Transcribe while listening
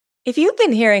If you've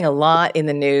been hearing a lot in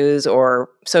the news or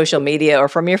social media or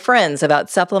from your friends about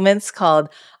supplements called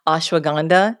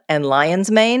ashwagandha and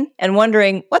lion's mane and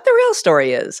wondering what the real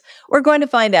story is, we're going to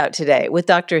find out today with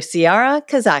Dr. Ciara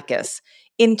Kazakis,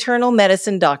 internal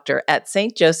medicine doctor at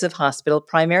St. Joseph Hospital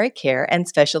Primary Care and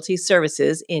Specialty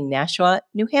Services in Nashua,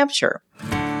 New Hampshire.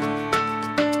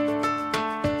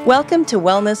 Welcome to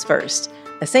Wellness First,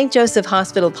 a St. Joseph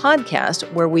Hospital podcast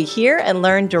where we hear and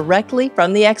learn directly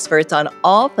from the experts on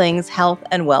all things health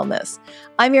and wellness.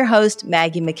 I'm your host,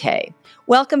 Maggie McKay.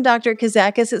 Welcome, Dr.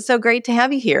 Kazakis. It's so great to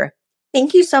have you here.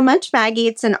 Thank you so much, Maggie.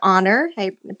 It's an honor.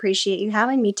 I appreciate you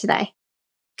having me today.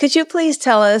 Could you please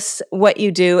tell us what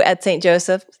you do at St.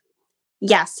 Joseph?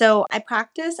 Yeah, so I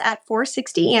practice at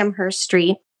 460 Amherst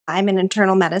Street. I'm an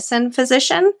internal medicine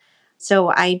physician, so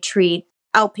I treat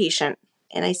outpatient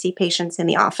and I see patients in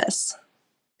the office.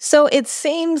 So it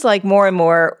seems like more and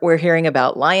more we're hearing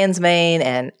about lion's mane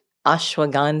and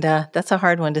ashwagandha. That's a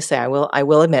hard one to say, I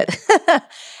will admit.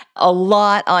 A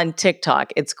lot on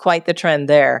TikTok. It's quite the trend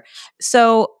there.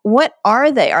 So what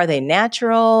are they? Are they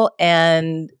natural?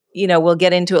 And, we'll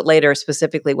get into it later,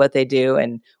 specifically what they do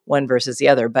and one versus the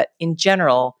other. But in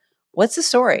general, what's the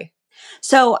story?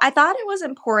 So I thought it was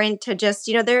important to just,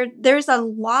 there's a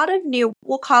lot of new,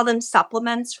 we'll call them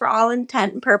supplements for all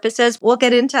intent and purposes. We'll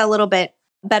get into a little bit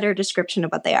better description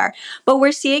of what they are. But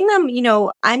we're seeing them,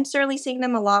 I'm certainly seeing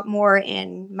them a lot more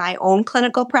in my own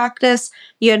clinical practice.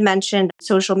 You had mentioned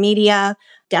social media,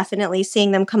 definitely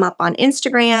seeing them come up on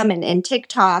Instagram and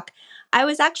TikTok. I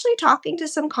was actually talking to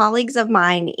some colleagues of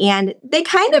mine and they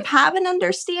kind of have an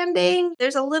understanding.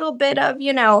 There's a little bit of,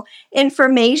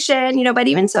 information, but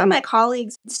even some of my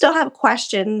colleagues still have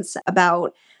questions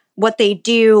about what they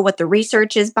do, what the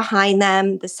research is behind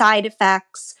them, the side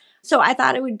effects. So I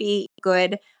thought it would be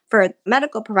good for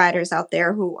medical providers out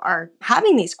there who are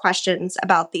having these questions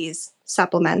about these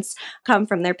supplements come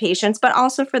from their patients, but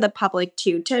also for the public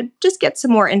too, to just get some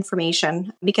more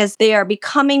information because they are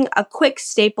becoming a quick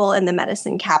staple in the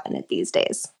medicine cabinet these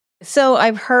days. So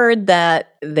I've heard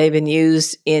that they've been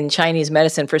used in Chinese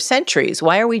medicine for centuries.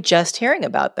 Why are we just hearing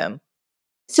about them?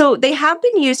 So they have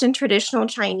been used in traditional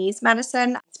Chinese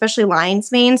medicine, especially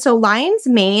lion's mane. So lion's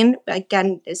mane,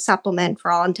 again, is supplement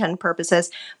for all intent and purposes,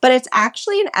 but it's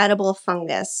actually an edible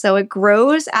fungus. So it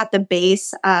grows at the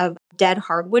base of dead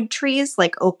hardwood trees,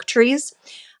 like oak trees.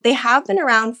 They have been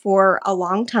around for a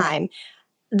long time.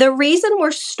 The reason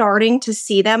we're starting to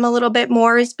see them a little bit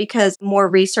more is because more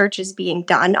research is being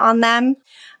done on them.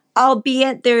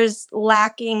 Albeit there's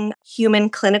lacking human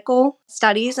clinical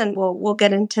studies, and we'll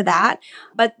get into that.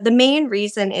 But the main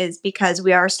reason is because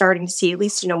we are starting to see at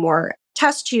least, more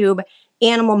test tube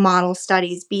animal model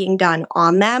studies being done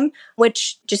on them,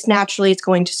 which just naturally is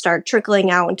going to start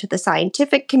trickling out into the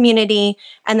scientific community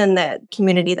and then the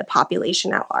community, the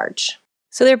population at large.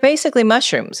 So they're basically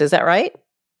mushrooms, is that right?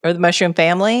 Or the mushroom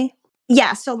family?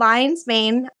 Yeah, so lion's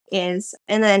mane is,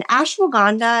 and then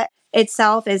ashwagandha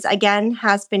itself is, again,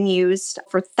 has been used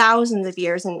for thousands of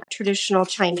years in traditional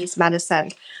Chinese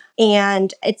medicine.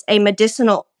 And it's a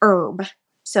medicinal herb.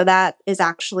 So that is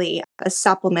actually a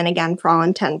supplement, again, for all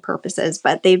intent and purposes.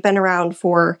 But they've been around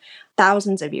for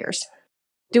thousands of years.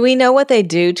 Do we know what they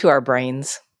do to our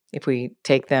brains if we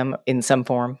take them in some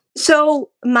form? So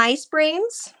mice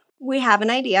brains, we have an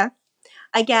idea.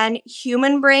 Again,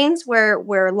 human brains,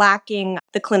 we're lacking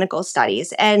the clinical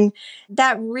studies. And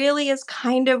that really is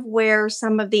kind of where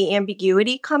some of the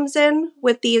ambiguity comes in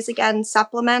with these, again,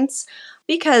 supplements,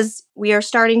 because we are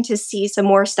starting to see some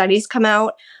more studies come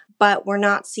out, but we're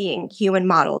not seeing human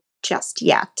models just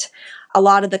yet. A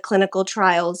lot of the clinical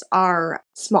trials are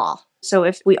small. So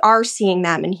if we are seeing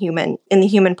them in the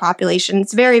human population,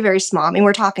 it's very, very small. I mean,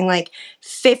 we're talking like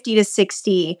 50 to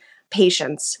 60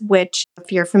 patients, which,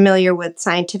 if you're familiar with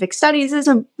scientific studies, is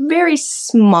a very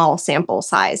small sample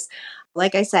size.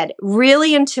 Like I said,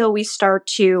 really until we start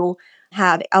to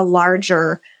have a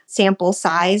larger sample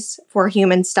size for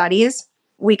human studies,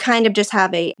 we kind of just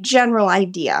have a general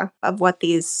idea of what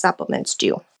these supplements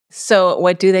do. So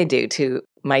what do they do to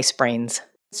mice brains?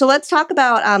 So let's talk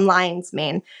about lion's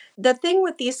mane. The thing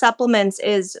with these supplements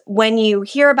is when you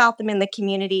hear about them in the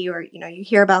community or, you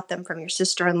hear about them from your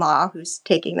sister-in-law who's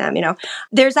taking them,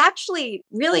 there's actually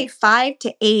really 5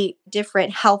 to 8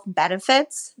 different health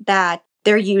benefits that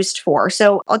they're used for.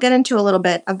 So I'll get into a little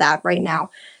bit of that right now.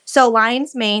 So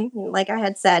lion's mane, like I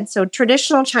had said, so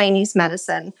traditional Chinese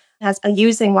medicine has been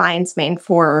using lion's mane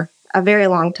for a very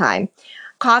long time.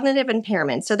 Cognitive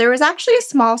impairment. So there was actually a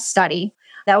small study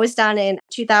that was done in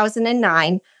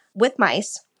 2009 with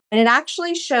mice. And it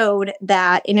actually showed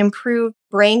that it improved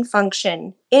brain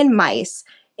function in mice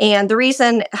And the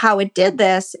reason how it did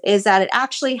this is that it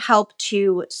actually helped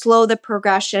to slow the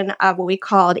progression of what we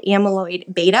called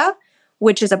amyloid beta,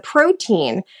 which is a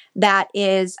protein that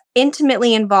is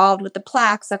intimately involved with the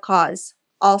plaques that cause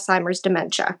Alzheimer's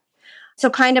dementia.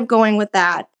 So, kind of going with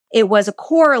that, it was a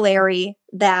corollary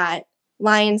that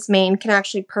lion's mane can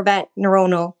actually prevent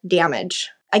neuronal damage.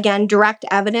 Again, direct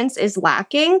evidence is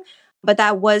lacking, but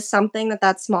that was something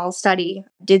that small study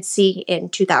did see in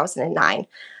 2009.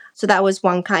 So that was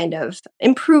one kind of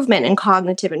improvement in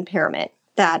cognitive impairment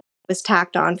that was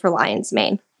tacked on for lion's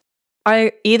mane.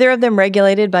 Are either of them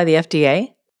regulated by the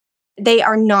FDA? They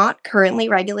are not currently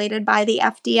regulated by the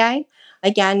FDA.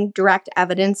 Again, direct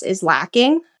evidence is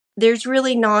lacking. There's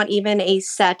really not even a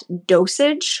set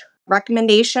dosage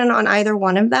recommendation on either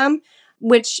one of them,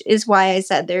 which is why I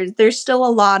said there's still a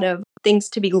lot of things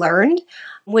to be learned,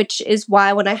 which is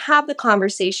why when I have the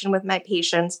conversation with my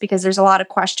patients, because there's a lot of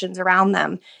questions around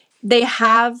them, they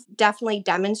have definitely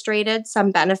demonstrated some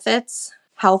benefits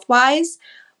health-wise,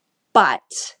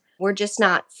 but we're just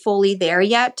not fully there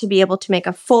yet to be able to make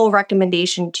a full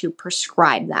recommendation to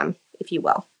prescribe them, if you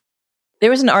will. There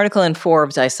was an article in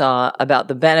Forbes I saw about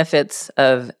the benefits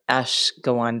of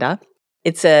ashwagandha.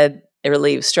 It said it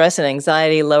relieves stress and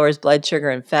anxiety, lowers blood sugar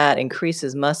and fat,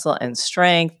 increases muscle and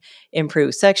strength,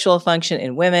 improves sexual function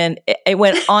in women. It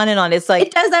went on and on. It's like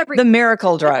It does everything. The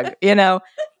miracle drug,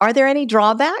 Are there any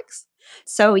drawbacks?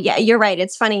 So, yeah, you're right.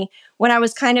 It's funny. When I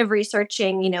was kind of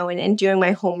researching, and doing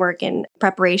my homework in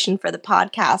preparation for the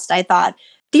podcast, I thought,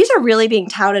 these are really being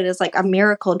touted as like a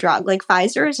miracle drug, like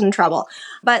Pfizer is in trouble.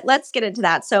 But let's get into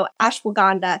that. So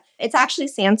ashwagandha, it's actually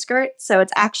Sanskrit. So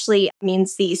it actually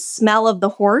means the smell of the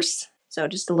horse. So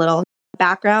just a little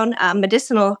background,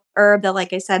 medicinal herb that,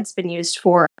 like I said, has been used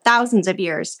for thousands of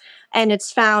years. And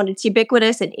it's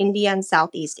ubiquitous in India and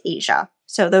Southeast Asia.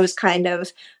 So those kind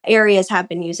of areas have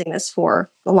been using this for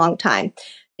a long time.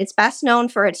 It's best known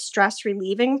for its stress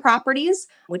relieving properties,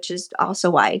 which is also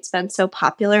why it's been so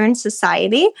popular in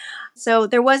society. So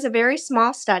there was a very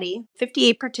small study,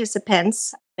 58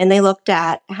 participants, and they looked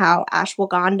at how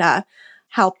ashwagandha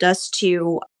helped us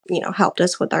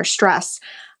with our stress.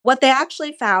 What they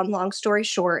actually found, long story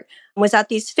short, was that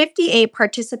these 58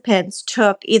 participants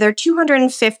took either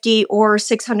 250 or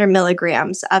 600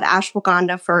 milligrams of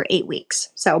ashwagandha for 8 weeks,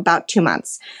 so about 2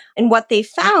 months. And what they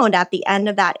found at the end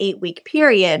of that 8-week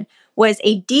period was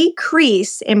a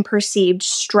decrease in perceived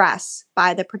stress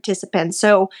by the participants.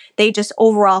 So they just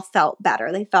overall felt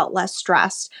better. They felt less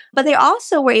stressed. But they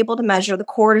also were able to measure the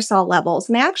cortisol levels.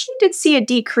 And they actually did see a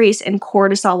decrease in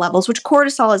cortisol levels, which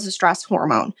cortisol is a stress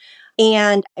hormone,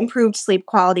 and improved sleep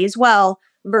quality as well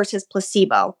versus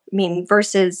placebo,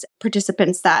 versus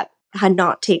participants that had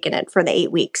not taken it for the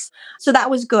 8 weeks. So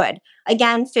that was good.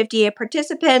 Again, 58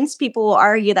 participants, people will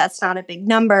argue that's not a big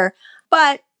number,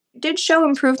 but did show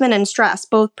improvement in stress,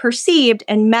 both perceived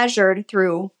and measured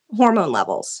through hormone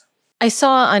levels. I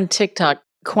saw on TikTok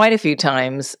quite a few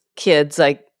times kids,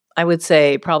 like I would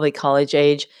say probably college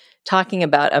age, talking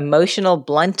about emotional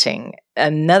blunting.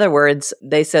 In other words,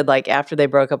 they said like after they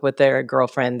broke up with their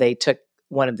girlfriend, they took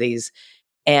one of these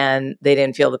and they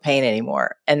didn't feel the pain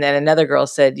anymore. And then another girl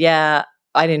said, yeah,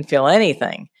 I didn't feel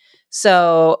anything.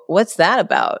 So what's that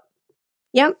about?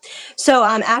 Yep. So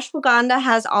ashwagandha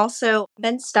has also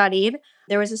been studied.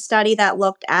 There was a study that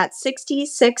looked at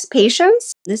 66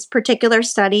 patients. This particular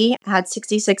study had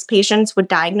 66 patients with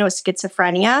diagnosed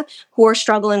schizophrenia who are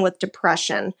struggling with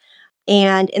depression.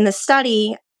 And in the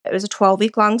study, it was a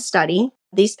 12-week-long study.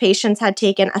 These patients had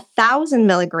taken 1,000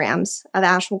 milligrams of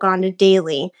ashwagandha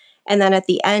daily. And then at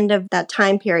the end of that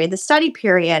time period, the study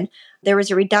period, there was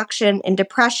a reduction in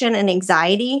depression and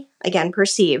anxiety, again,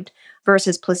 perceived,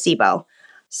 versus placebo.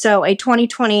 So a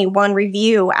 2021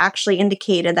 review actually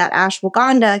indicated that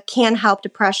ashwagandha can help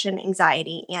depression,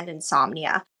 anxiety, and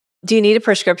insomnia. Do you need a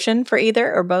prescription for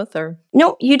either or both? Or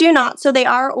no, you do not. So they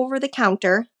are over the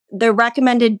counter. The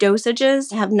recommended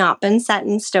dosages have not been set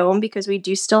in stone because we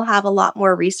do still have a lot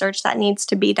more research that needs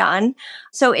to be done.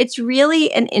 So it's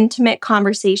really an intimate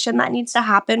conversation that needs to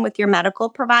happen with your medical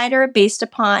provider based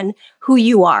upon who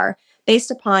you are,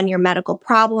 based upon your medical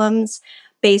problems,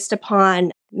 based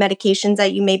upon medications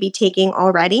that you may be taking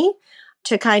already,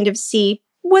 to kind of see,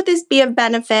 would this be of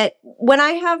benefit? When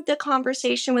I have the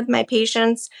conversation with my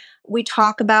patients, we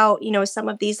talk about, some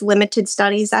of these limited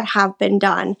studies that have been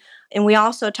done. And we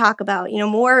also talk about,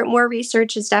 more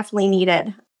research is definitely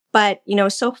needed. But,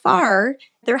 so far,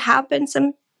 there have been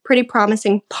some pretty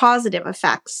promising positive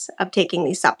effects of taking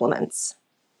these supplements.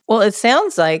 Well, it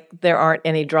sounds like there aren't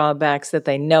any drawbacks that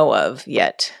they know of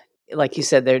yet. Like you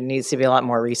said, there needs to be a lot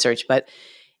more research. But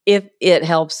if it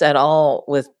helps at all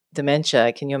with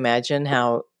dementia, can you imagine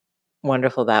how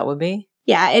wonderful that would be.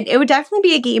 Yeah, it would definitely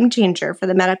be a game changer for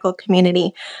the medical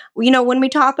community. When we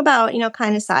talk about,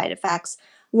 kind of side effects,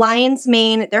 lion's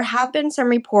mane, there have been some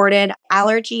reported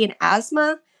allergy and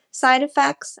asthma side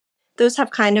effects. Those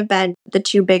have kind of been the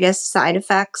two biggest side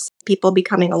effects, people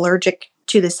becoming allergic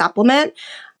to the supplement.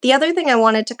 The other thing I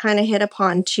wanted to kind of hit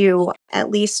upon too, at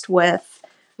least with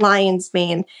lion's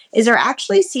mane, is they're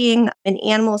actually seeing in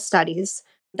animal studies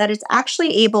that it's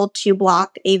actually able to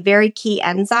block a very key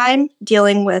enzyme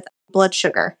dealing with blood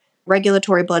sugar,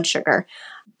 regulatory blood sugar.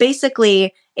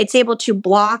 Basically, it's able to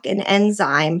block an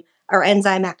enzyme or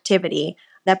enzyme activity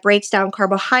that breaks down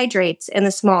carbohydrates in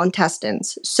the small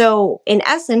intestines. So, in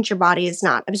essence, your body is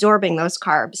not absorbing those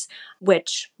carbs,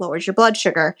 which lowers your blood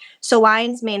sugar. So,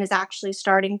 lion's mane is actually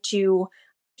starting to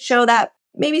show that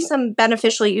maybe some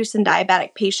beneficial use in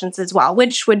diabetic patients as well,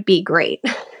 which would be great.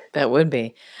 That would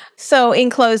be. So, in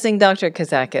closing, Dr.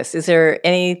 Kazakis, is there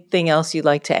anything else you'd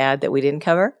like to add that we didn't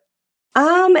cover?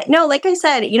 No, like I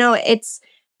said,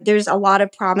 there's a lot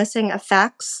of promising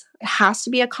effects. It has to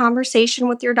be a conversation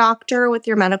with your doctor, with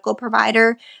your medical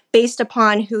provider, based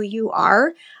upon who you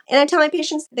are. And I tell my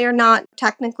patients they're not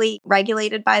technically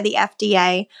regulated by the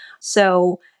FDA.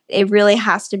 So it really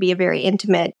has to be a very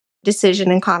intimate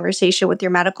decision and conversation with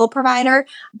your medical provider.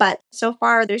 But so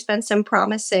far, there's been some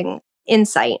promising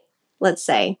insight, let's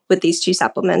say, with these two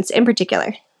supplements in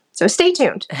particular. So stay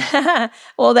tuned.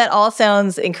 Well, that all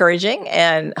sounds encouraging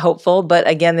and hopeful. But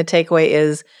again, the takeaway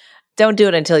is don't do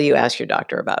it until you ask your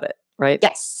doctor about it, right?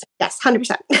 Yes,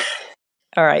 100%.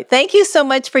 All right. Thank you so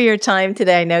much for your time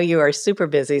today. I know you are super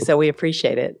busy, so we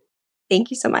appreciate it.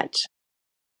 Thank you so much.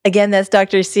 Again, that's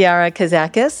Dr. Ciara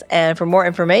Kazakis. And for more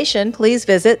information, please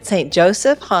visit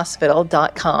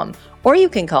stjosephhospital.com or you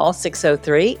can call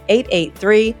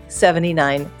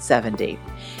 603-883-7970.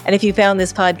 And if you found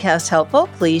this podcast helpful,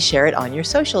 please share it on your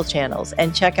social channels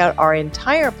and check out our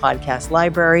entire podcast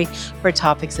library for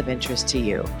topics of interest to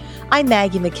you. I'm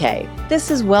Maggie McKay. This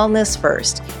is Wellness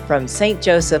First from St.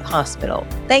 Joseph Hospital.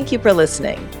 Thank you for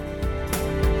listening.